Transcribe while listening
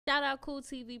Shout out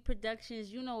CoolTV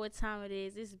Productions. You know what time it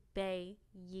is. It's Bay.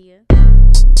 Yeah.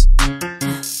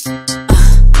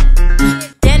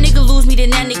 That nigga lose me,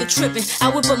 then that nigga trippin'.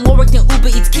 I whip up more work than Uber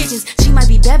Eats kitchens. She might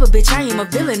be bad, but bitch, I am a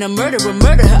villain, a murderer,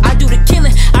 murder her. I do the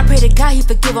killing. I pray to God he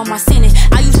forgive all my sinning.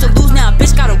 I used to lose, now a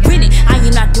bitch gotta win it. I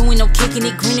am not doing no kicking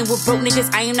it, grinning with broke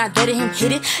niggas. I am not letting him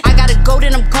hit it. I gotta go,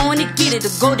 then I'm going to get it.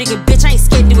 A gold digger, bitch, I ain't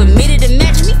scared to admit it.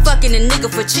 Imagine me fucking a nigga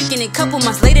for chicken, and couple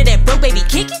months later that broke baby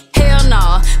kicking. Hell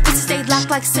nah, bitches stay locked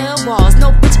like cell walls. No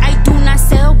bitch, I do not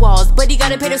sell walls, but he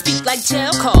gotta pay to speak like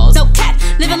jail calls. No cat,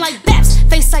 living like Baps,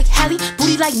 face like Halle,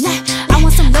 booty like Nat. I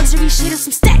want some luxury shit and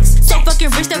some stacks. So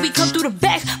fucking rich that we come through the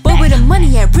back. But where the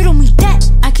money at? Riddle me that.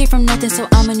 I came from nothing, so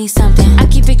I'ma need something. I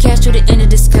keep it cash to the end of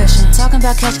discussion. Talking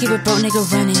about cash, keep it broke nigga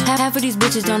running. Half of these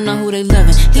bitches don't know who they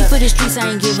loving. He for the streets, I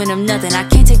ain't giving them nothing. I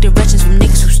can't take directions from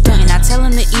niggas who stunting. I tell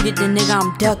him to eat it, then nigga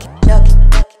I'm ducking.